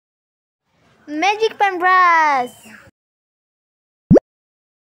Magic Paintbrush.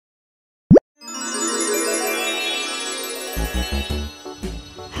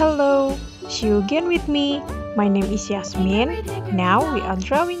 Hello, see you again with me. My name is Yasmin. Now we are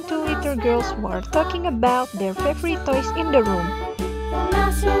drawing two little girls who are talking about their favorite toys in the room.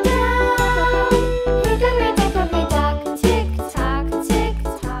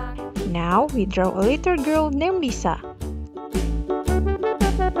 Now we draw a little girl named Lisa.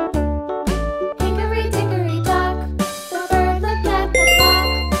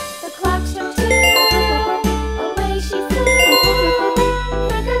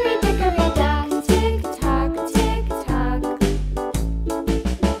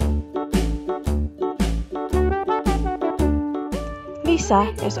 Lisa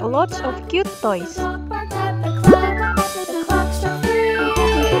has a lot of cute toys.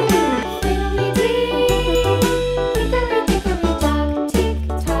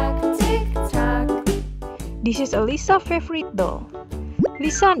 This is a Lisa favorite doll.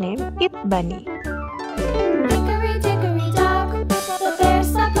 Lisa named it Bunny.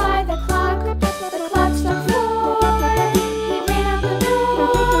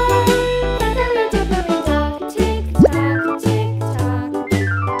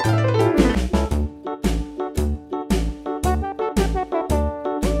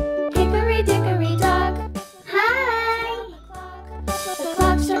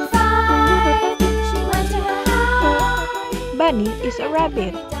 Bunny is a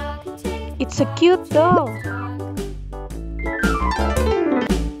rabbit. It's a cute doll.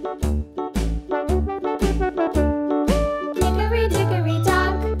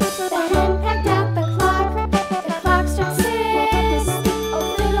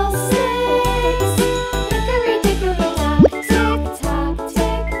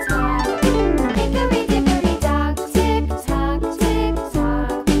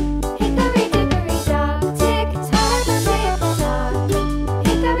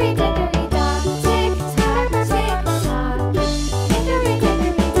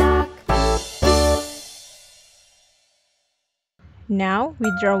 Now we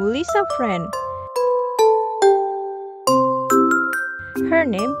draw Lisa's friend. Her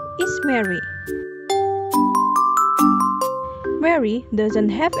name is Mary. Mary doesn't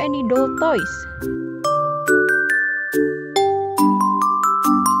have any doll toys.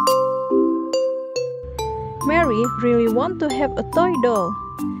 Mary really wants to have a toy doll.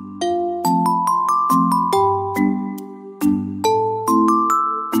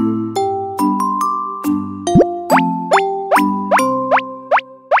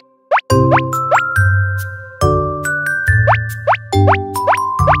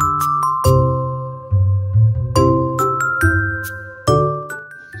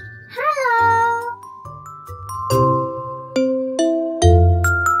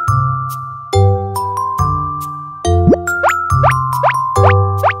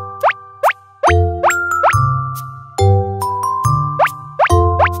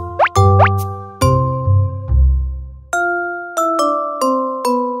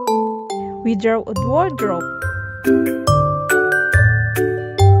 We draw a wardrobe.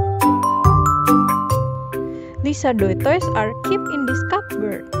 Lisa doll toys are kept in this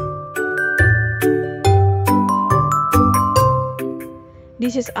cupboard.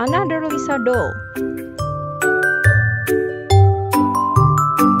 This is another Lisa doll.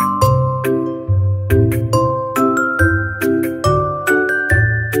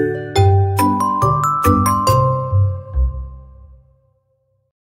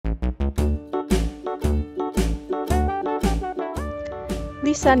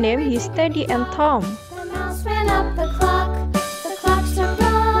 Lisa named his Teddy and Tom. The mouse ran up the clock struck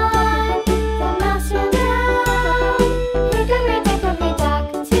one. The mouse ran down. Hickory dickory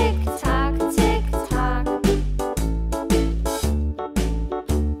dock, tick tock, tick tock.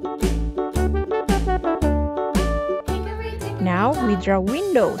 Now we draw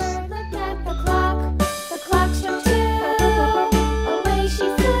windows. Looked at the clock struck two. Away she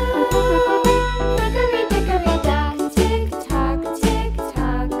flew. Hickory dickory dock, tick tock, tick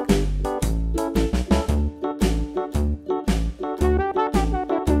tock.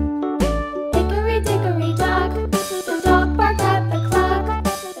 Hickory dickory dock, the dog barked at the clock.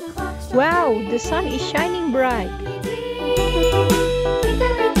 Wow, the sun is shining bright.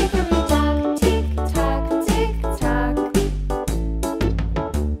 Hickory dickory dock, tick tock, tick tock.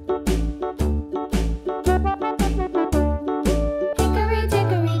 Hickory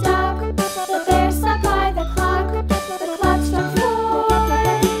dickory dock, the bear sat by the clock. The clock struck four.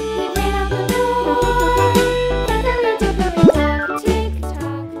 He ran out the door. Hickory dickory dock, tick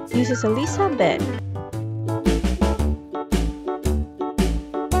tock. This is a Lisa bed.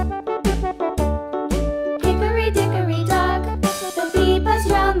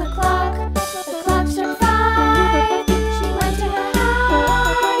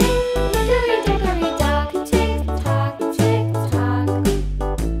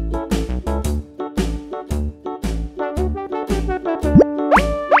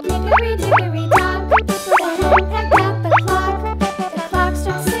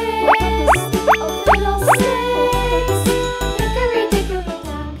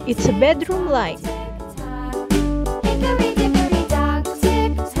 It's a bedroom light. Hickory dickory dock,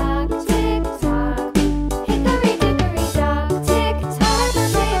 tick tock, tick tock. Hickory dickory dock, tick tock,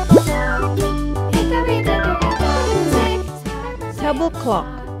 tick tock. Hickory dickory dock, tick tock. Table clock.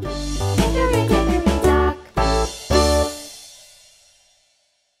 Hickory dickory dock.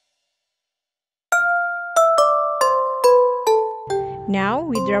 Now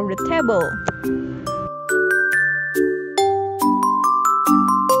we draw the table.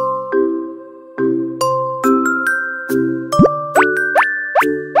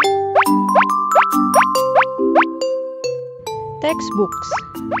 Textbooks.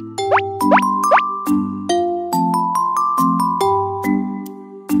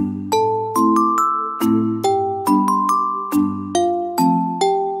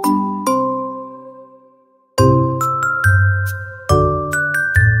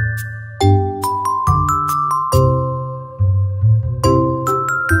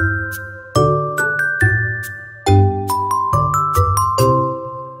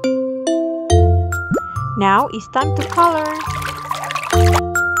 Now it's time to color.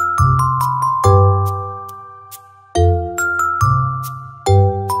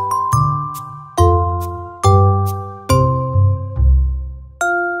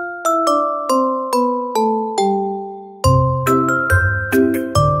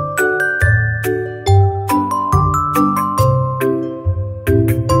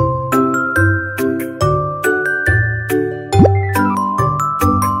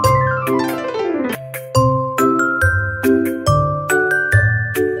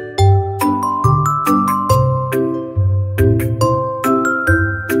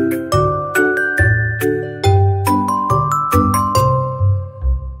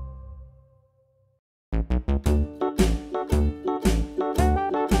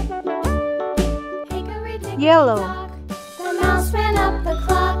 Yellow. The mouse ran up the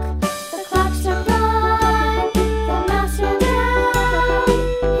clock. The clock struck one. The mouse ran down.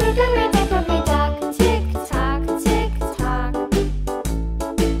 Hickory dickory dock, tick tock, tick tock.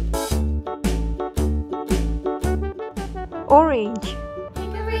 Orange.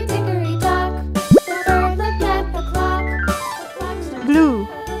 Hickory dickory dock. The bird looked at the clock. The clock struck Blue.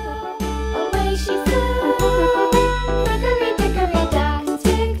 away she flew. Hickory dickory dock,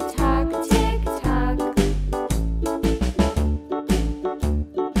 tick tock, tick tock.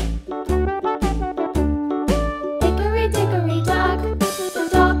 Hickory dickory dock, the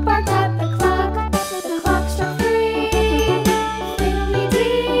dog barked at the clock. The clock struck three.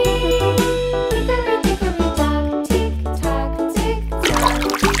 Fiddly-dee. Hickory dickory dock, tick tock, tick tock.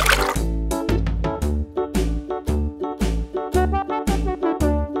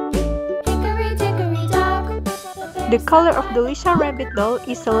 Hickory dickory dock. The color of the Lisa Rabbit doll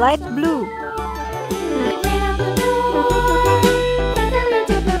is a light blue. They ran out the door. Hickory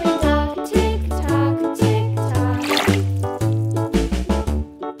dickory dock, tick tock, tick tock.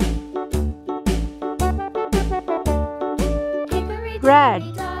 Hickory Red.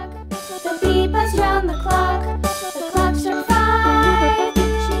 dickory dock. The bee buzzed round the clock. The clock struck five.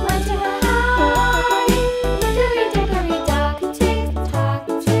 She went to her hive. Hickory dickory dock, tick tock,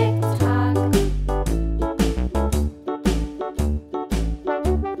 tick tock.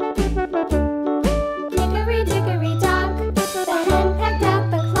 Hickory dickory dock. The hen pecked at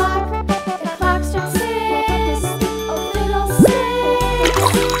the clock. The clock struck six. Oh, little six.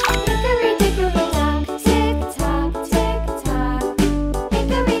 Hickory dickory dock, tick tock, tick tock.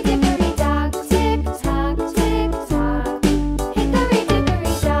 Hickory dickory dock, tick tock, tick tock. Hickory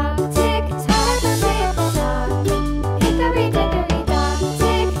dickory dock, tick tock, tick tock. Hickory dickory dock,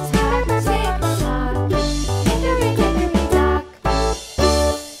 tick tock, tick tock. Hickory dickory dock.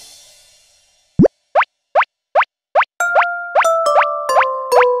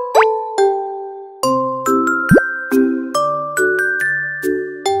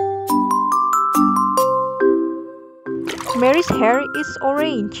 Mary's hair is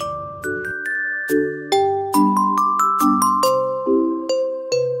orange.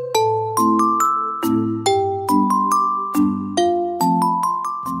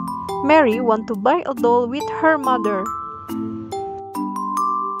 Mary want to buy a doll with her mother.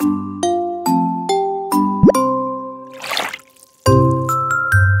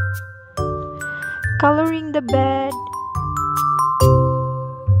 Coloring the bed.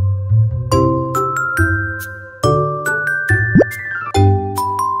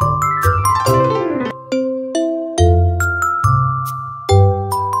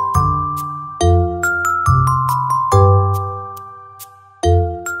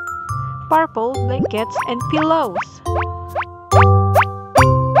 Purple blankets and pillows.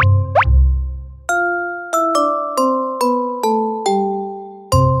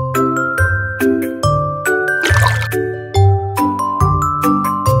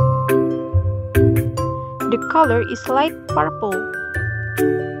 color is light purple.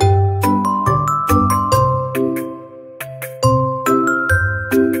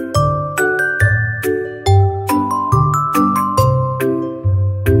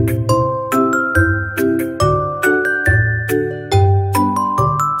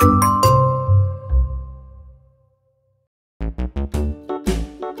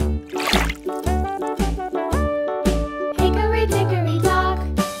 Hickory dickory dock,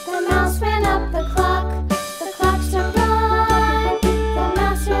 the mouse ran up the clock. The clock struck one, the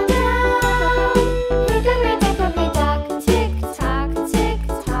mouse ran down. Hickory dickory dock, tick tock, tick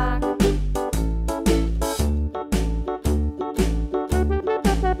tock.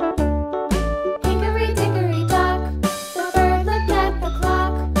 Hickory dickory dock, the bird looked at the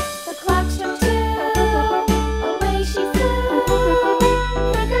clock. The clock struck two, away she flew.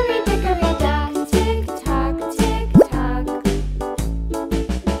 Hickory dickory dock, tick tock, tick tock.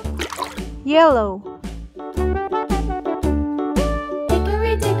 Yellow.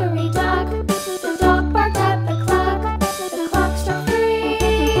 Hickory dickory dock, the dog barked at the clock. The clock struck three,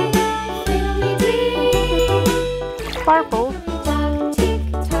 fiddly-dee. Purple. Tock, tick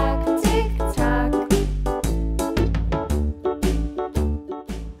tock, tick tock.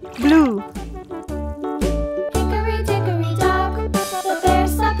 Blue. Hickory dickory dock, the bear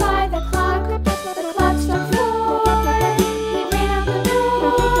sat by the clock. The clock struck four, he ran out the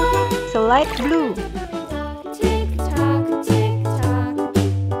door. So light blue. Tick tock, tick tock.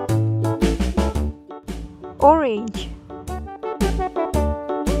 Orange.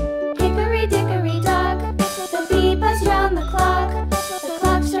 Hickory dickory dock, the bee buzzed round the clock. The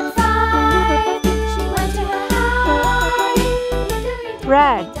clock struck five, she went to her hive. Hickory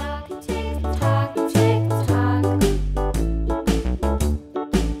Red. dock, tick tock, tick tock.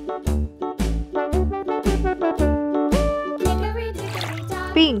 Hickory dickory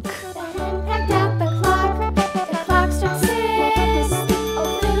dock, Pink. the hen pecked at the clock. The clock struck six,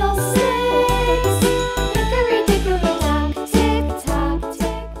 oh fiddlesticks. Hickory dickory dock, tick tock,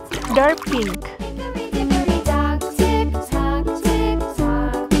 tick tock. Dark pink. Hickory dickory dock, tick tock, tick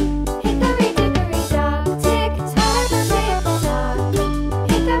tock. Hickory dickory dock, tick tock, tick tock.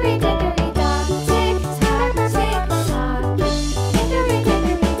 Hickory dickory dock, tick tock, tick tock. Hickory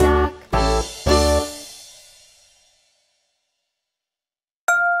dickory dock.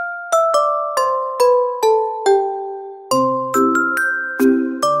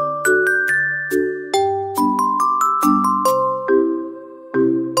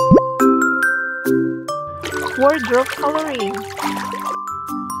 Wardrobe coloring.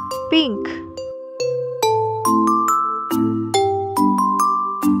 Pink.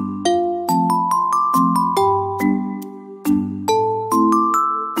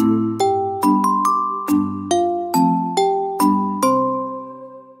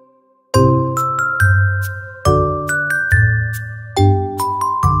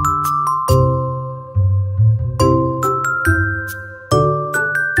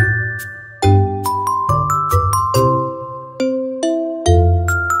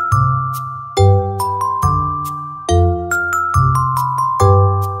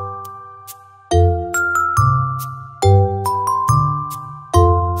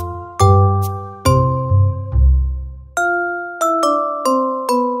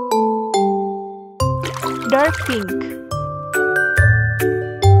 Dark pink.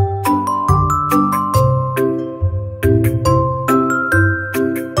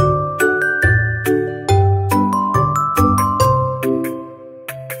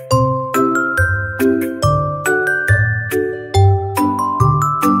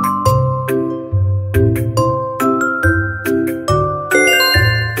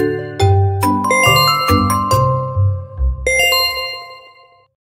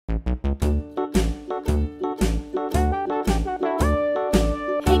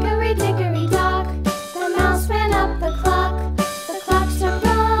 Hickory dickory dock, the mouse ran up the clock. The clock struck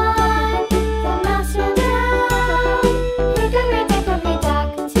one, the mouse ran down. Hickory dickory dock,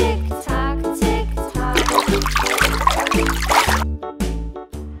 tick tock, tick tock.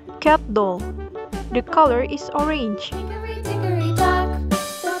 Cat doll. The color is orange. Hickory dickory dock,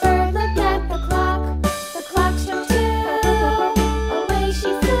 the bird looked at the clock. The clock struck two, away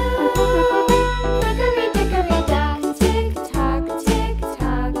she flew. Hickory dickory dock, tick tock, tick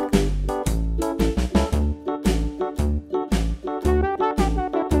tock.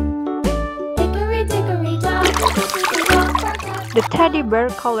 Hickory dickory dock, the dog barked at The teddy bear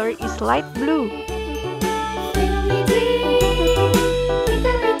color is light blue. fiddly-dee.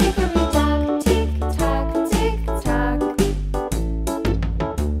 Hickory dickory dock, tick tock, tick tock.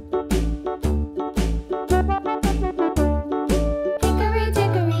 Hickory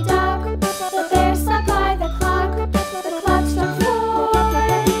dickory dock, the bear sat by the clock.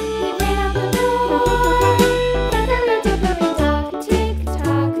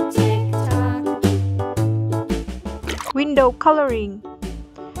 window coloring.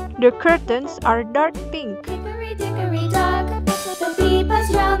 The curtains are dark pink. Hickory dickory dock, the bee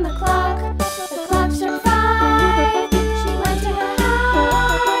buzzed round the clock. The clock struck 5. She went to her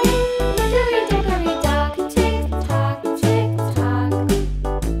hive. Hickory dickory dock, tick tock, tick tock.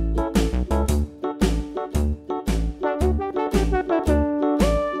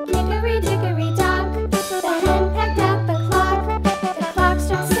 Hickory dickory dock, the hen pecked at the clock. The clock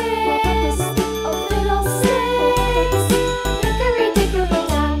struck 6. Oh fiddle-sticks. Hickory dickory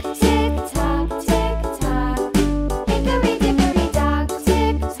dock, tick tock, tick tock. Hickory dickory dock,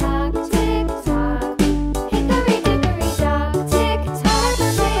 tick tock, tick tock. Hickory dickory dock, tick tock,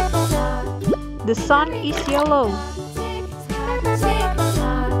 tick tock. The sun is yellow.